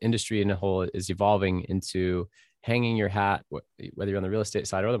the industry in a whole is evolving into hanging your hat, whether you're on the real estate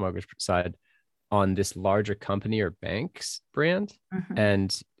side or the mortgage side, on this larger company or bank's brand. Mm-hmm.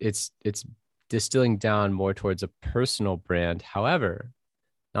 And it's distilling down more towards a personal brand. However,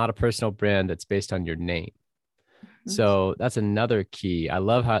 not a personal brand that's based on your name. Mm-hmm. So that's another key. I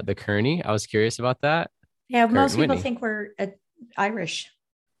love how the Kearney, I was curious about that. Yeah. Most people think we're Irish.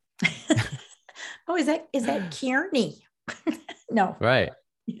 Oh, is that Kearney? No. Right.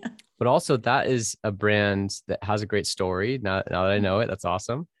 Yeah. But also that is a brand that has a great story. Now that I know it, that's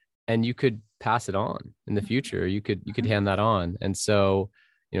awesome. And you could pass it on in the future. You could hand that on. And so,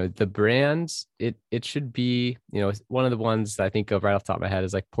 the brand, it should be, one of the ones that I think of right off the top of my head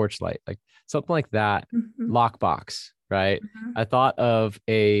is like Porchlight, like something like that. Mm-hmm. Lockbox, right? Mm-hmm. I thought of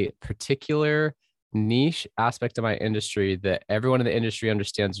a particular niche aspect of my industry that everyone in the industry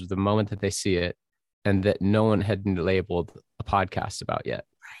understands the moment that they see it, and that no one had labeled a podcast about yet.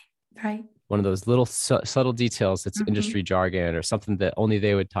 Right. One of those little subtle details that's industry jargon, or something that only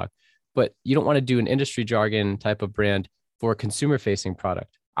they would talk. But you don't want to do an industry jargon type of brand for a consumer facing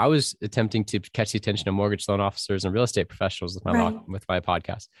product. I was attempting to catch the attention of mortgage loan officers and real estate professionals with my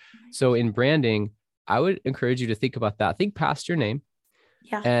podcast. So in branding, I would encourage you to think about that. Think past your name.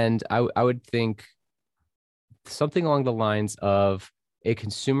 Yeah. And I would think something along the lines of a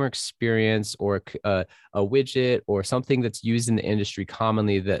consumer experience, or a widget, or something that's used in the industry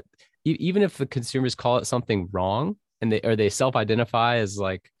commonly, that even if the consumers call it something wrong, and they self-identify as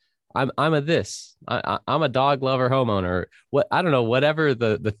like, I'm a dog lover homeowner, I don't know, whatever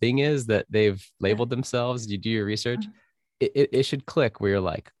the thing is that they've labeled themselves. You do your research, it should click where you're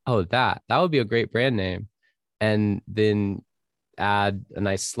like, oh, that would be a great brand name. And then add a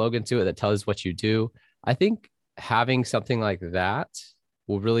nice slogan to it that tells what you do. I think having something like that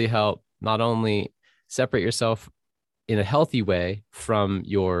will really help not only separate yourself in a healthy way from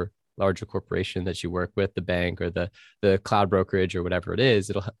your larger corporation that you work with, the bank or the cloud brokerage or whatever it is.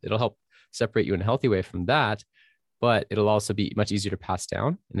 It'll help separate you in a healthy way from that, but it'll also be much easier to pass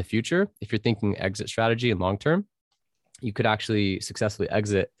down in the future. If you're thinking exit strategy and long-term, you could actually successfully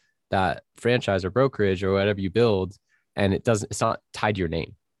exit that franchise or brokerage or whatever you build, and it's not tied to your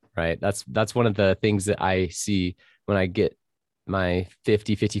name, right? That's one of the things that I see when I get my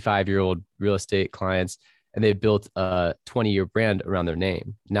 55-year-old real estate clients, and they built a 20-year brand around their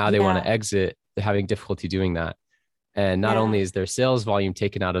name. Now they want to exit. They're having difficulty doing that. And not only is their sales volume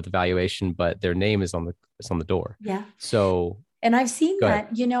taken out of the valuation, but their name is on the door. Yeah. So, and I've seen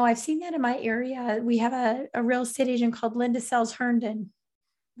that, I've seen that in my area. We have a real estate agent called Linda Sells Herndon,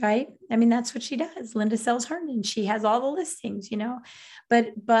 right? I mean, that's what she does. Linda Sells Herndon. She has all the listings,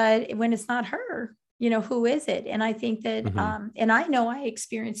 but when it's not her, who is it? And I think that, and I know I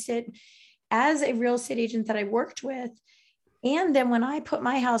experienced it as a real estate agent that I worked with. And then when I put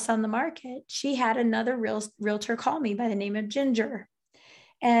my house on the market, she had another realtor call me by the name of Ginger.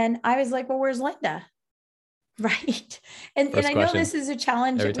 And I was like, well, where's Linda? Right. And I know this is a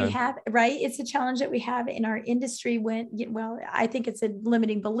challenge that we have, right? It's a challenge that we have in our industry I think it's a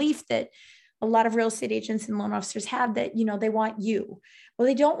limiting belief that a lot of real estate agents and loan officers have, that, they want you. Well,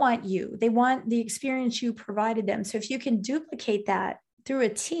 they don't want you. They want the experience you provided them. So if you can duplicate that through a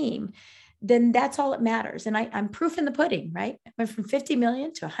team, then that's all that matters. And I'm proof in the pudding, right? I went from 50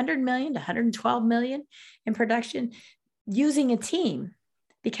 million to 100 million to 112 million in production using a team,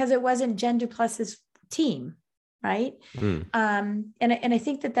 because it wasn't Jen Duplessis' team. right? Mm. And I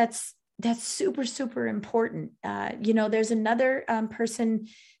think that's super, super important. There's another person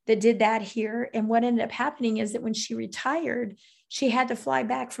that did that here. And what ended up happening is that when she retired, she had to fly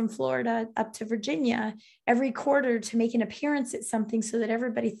back from Florida up to Virginia every quarter to make an appearance at something so that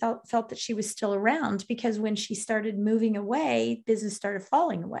everybody felt that she was still around, because when she started moving away, business started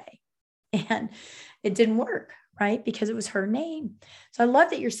falling away and it didn't work, right? Because it was her name. So I love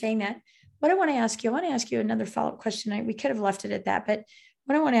that you're saying that. What I want to ask you another follow-up question. We could have left it at that, but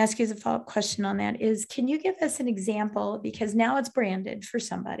what I want to ask you as a follow-up question on that is, can you give us an example, because now it's branded for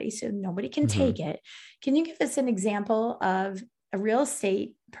somebody, so nobody can take it. Can you give us an example of a real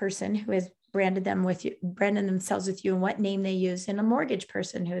estate person who has branded themselves with you and what name they use, and a mortgage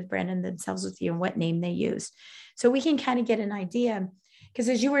person who has branded themselves with you and what name they use? So we can kind of get an idea. Because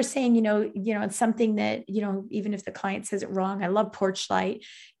as you were saying, it's something that, even if the client says it wrong, I love porch light,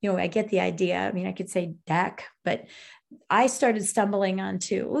 I get the idea. I mean, I could say deck, but I started stumbling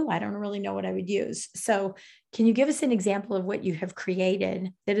onto, I don't really know what I would use. So can you give us an example of what you have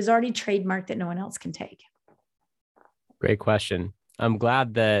created that is already trademarked that no one else can take? Great question. I'm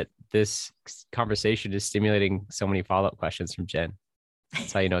glad that this conversation is stimulating so many follow-up questions from Jen.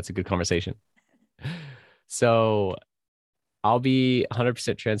 That's how you know it's a good conversation. So I'll be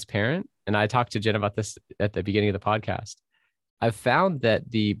 100% transparent. And I talked to Jen about this at the beginning of the podcast. I've found that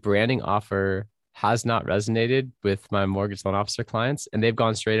the branding offer has not resonated with my mortgage loan officer clients, and they've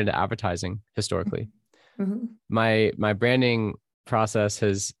gone straight into advertising historically. Mm-hmm. My branding process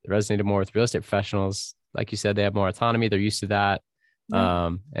has resonated more with real estate professionals. Like you said, they have more autonomy. They're used to that.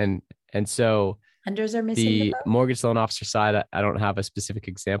 Right. And so Lenders are missing the mortgage loan officer side, I don't have a specific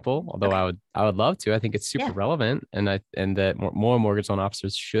example, although I would love to. I think it's super relevant, and that more mortgage loan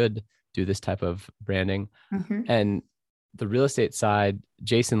officers should do this type of branding. Mm-hmm. And the real estate side,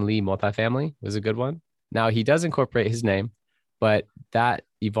 Jason Lee Multifamily was a good one. Now he does incorporate his name, but that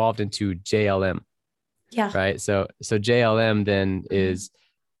evolved into JLM. Yeah. Right. So JLM then is,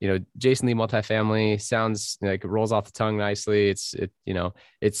 Jason Lee Multifamily sounds like it rolls off the tongue nicely.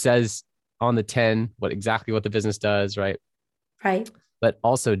 It says on the 10 exactly what the business does. Right. But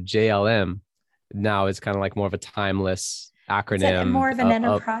also JLM now is kind of like more of a timeless acronym, more of an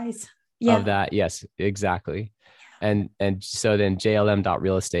enterprise of that. Yes, exactly. And so then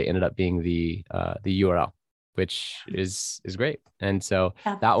JLM.real estate ended up being the URL, which is great. And so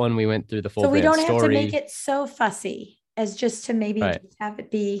that one we went through the full. So we don't have to make it so fussy as just to maybe right. just have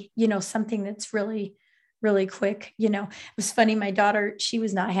it be, something that's really, really quick. It was funny. My daughter, she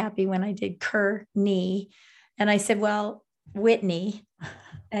was not happy when I did Kearney. And I said, well, Whitney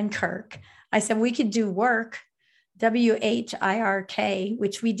and Kirk. I said, we could do work, WHIRK,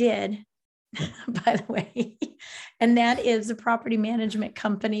 which we did, by the way. And that is a property management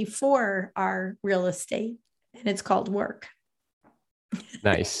company for our real estate. And it's called Work.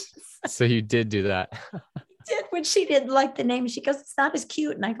 Nice. So you did do that. Did, when she didn't like the name. She goes, it's not as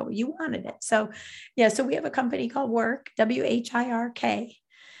cute. And I go, well, you wanted it. So so we have a company called Work, WHIRK.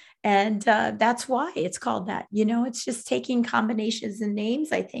 And that's why it's called that. It's just taking combinations and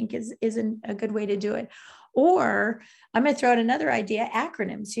names, I think isn't a good way to do it. Or I'm going to throw out another idea,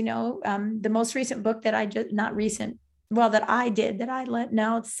 acronyms. The most recent book that I just, not recent, that I did,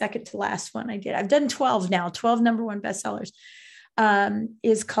 it's second to last one I did. I've done 12 now, 12 number one bestsellers,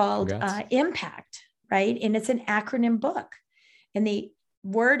 is called Impact, right? And it's an acronym book. And the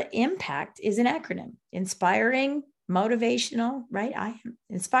word impact is an acronym: inspiring, motivational, right? I am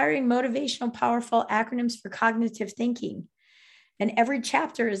inspiring, motivational, powerful acronyms for cognitive thinking. And every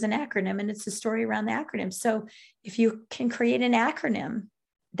chapter is an acronym, and it's a story around the acronym. So if you can create an acronym,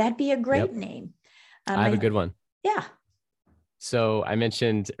 that'd be a great name. I have a good one. Yeah. So I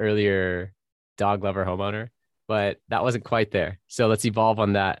mentioned earlier, dog lover homeowner, but that wasn't quite there. So let's evolve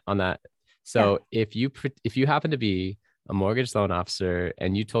on that. So if you happen to be a mortgage loan officer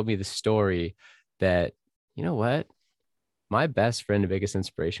and you told me the story that, you know what, my best friend and biggest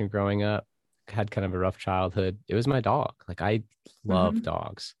inspiration growing up had kind of a rough childhood. It was my dog. Like, I love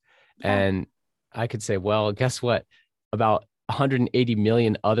dogs. And I could say, well, guess what? About 180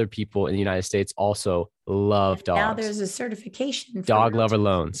 million other people in the United States also love dogs. Now there's a certification for dog lover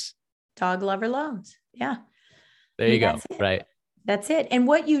loans. Dog lover loans. Yeah. There you go. Right. That's it. And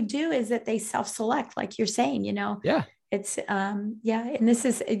what you do is that they self-select, like you're saying, Yeah. It's and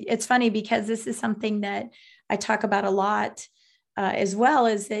it's funny because this is something that I talk about a lot, as well,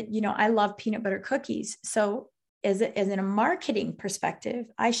 is that, I love peanut butter cookies. So as in a marketing perspective,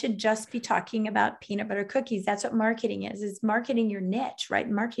 I should just be talking about peanut butter cookies. That's what marketing is marketing your niche, right?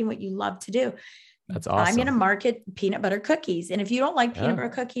 Marketing what you love to do. That's awesome. I'm going to market peanut butter cookies. And if you don't like peanut butter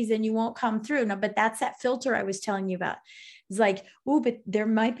cookies, then you won't come through. No, but that's that filter I was telling you about. It's like, oh, but there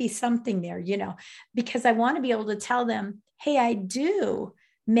might be something there, because I want to be able to tell them, hey, I do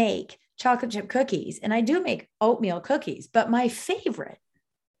make chocolate chip cookies and I do make oatmeal cookies, but my favorite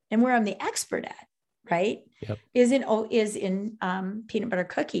and where I'm the expert at, right, is in peanut butter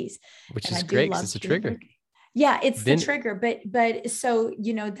cookies. Which is great because it's a trigger. Yeah, it's the trigger. But so,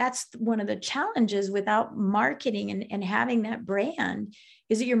 that's one of the challenges without marketing and having that brand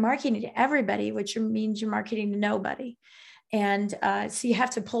is that you're marketing to everybody, which means you're marketing to nobody. And so you have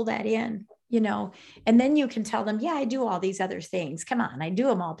to pull that in, and then you can tell them, yeah, I do all these other things. Come on, I do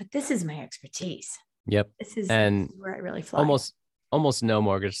them all, but this is my expertise. Yep. This is where I really fly. Almost no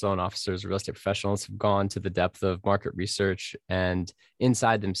mortgage loan officers, real estate professionals have gone to the depth of market research and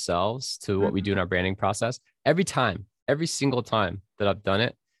inside themselves to what we do in our branding process. Every single time that I've done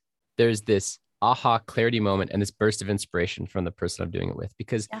it, there's this aha clarity moment and this burst of inspiration from the person I'm doing it with,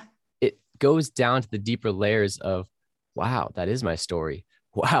 because it goes down to the deeper layers of, wow, that is my story.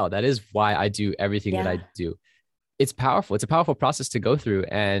 Wow, that is why I do everything that I do. It's powerful. It's a powerful process to go through,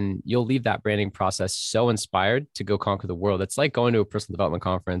 and you'll leave that branding process so inspired to go conquer the world. It's like going to a personal development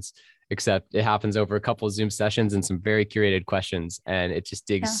conference, except it happens over a couple of Zoom sessions and some very curated questions, and it just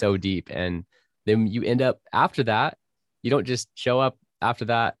digs so deep. And then you end up after that, you don't just show up after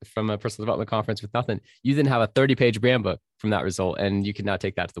that from a personal development conference with nothing. You then have a 30-page brand book from that result, and you can now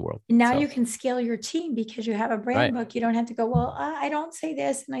take that to the world. Now you can scale your team because you have a brand book. You don't have to go, well, I don't say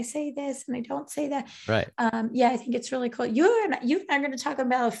this and I say this and I don't say that. Right. I think it's really cool. You and I are going to talk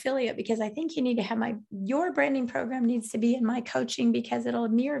about affiliate, because I think you need to have your branding program needs to be in my coaching, because it'll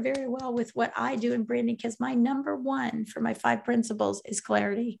mirror very well with what I do in branding. Because my number one for my 5 principles is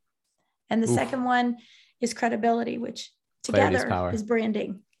clarity. And the second one is credibility, which together is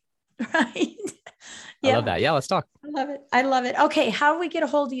branding. Right. I love that. Yeah. Let's talk. I love it. Okay. How do we get a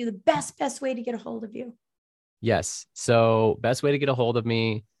hold of you? The best way to get a hold of you. Yes. So best way to get a hold of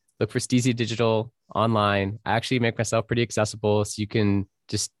me, look for Steezy Digital online. I actually make myself pretty accessible. So you can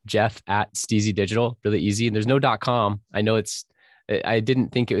just Jeff at Steezy Digital, really easy. And there's no .com. I know I didn't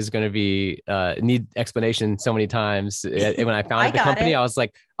think it was going to be need explanation so many times. When I founded the company, I was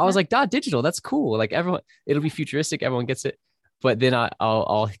like, .digital. That's cool. Like everyone, it'll be futuristic. Everyone gets it. But then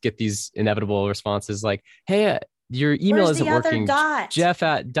I'll get these inevitable responses like, hey, your email isn't working. Jeff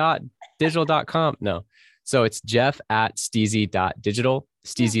at .digital.com. No. So it's Jeff at Steezy.digital.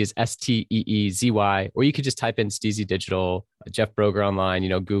 Steezy is STEEZY, or you could just type in Steezy Digital, Jeff Broger online,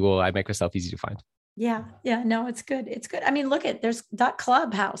 Google. I make myself easy to find. Yeah. No, it's good. It's good. I mean, look there's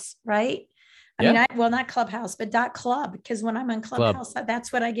 .clubhouse, right? I mean, not Clubhouse, but .club, because when I'm on Clubhouse,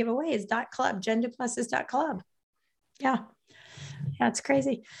 that's what I give away is .club. Jen Duplessis .club. Yeah. Yeah, it's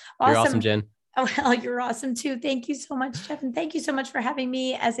crazy. Awesome. You're awesome, Jen. Oh, well, you're awesome too. Thank you so much, Jeff. And thank you so much for having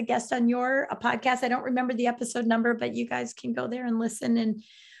me as a guest on your podcast. I don't remember the episode number, but you guys can go there and listen. And,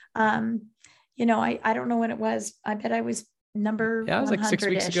 I don't know when it was. I bet I was number it was like 6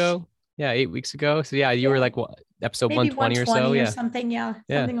 weeks ago. Yeah, 8 weeks ago. So you were like episode maybe 120 or so. Or something. Yeah.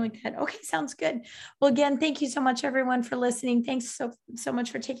 Something like that. Okay. Sounds good. Well, again, thank you so much, everyone, for listening. Thanks so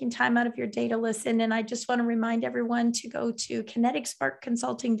much for taking time out of your day to listen. And I just want to remind everyone to go to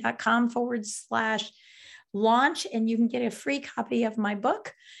kineticsparkconsulting.com/launch, and you can get a free copy of my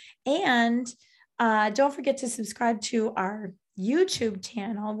book. And don't forget to subscribe to our YouTube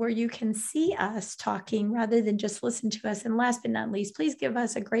channel where you can see us talking rather than just listen to us. And last but not least, please give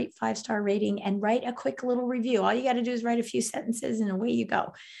us a great 5-star rating and write a quick little review. All you got to do is write a few sentences and away you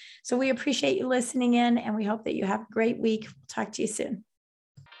go. So we appreciate you listening in, and we hope that you have a great week. We'll talk to you soon.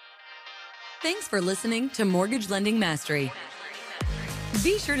 Thanks for listening to Mortgage Lending Mastery.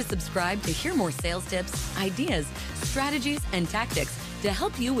 Be sure to subscribe to hear more sales tips, ideas, strategies, and tactics to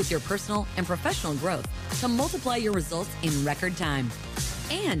help you with your personal and professional growth to multiply your results in record time.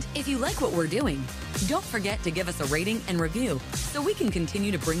 And if you like what we're doing, don't forget to give us a rating and review so we can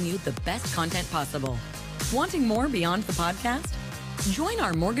continue to bring you the best content possible. Wanting more beyond the podcast? Join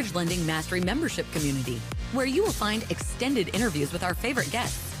our Mortgage Lending Mastery membership community, where you will find extended interviews with our favorite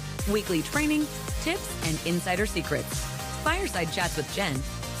guests, weekly training, tips, and insider secrets, fireside chats with Jen,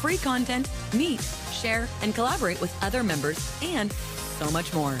 free content, meet, share, and collaborate with other members, and so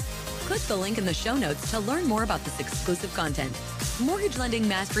much more. Click the link in the show notes to learn more about this exclusive content. Mortgage Lending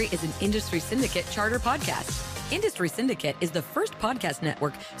Mastery is an Industry Syndicate charter podcast. Industry Syndicate is the first podcast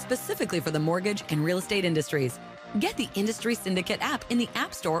network specifically for the mortgage and real estate industries. Get the Industry Syndicate app in the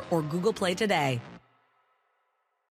App Store or Google Play today.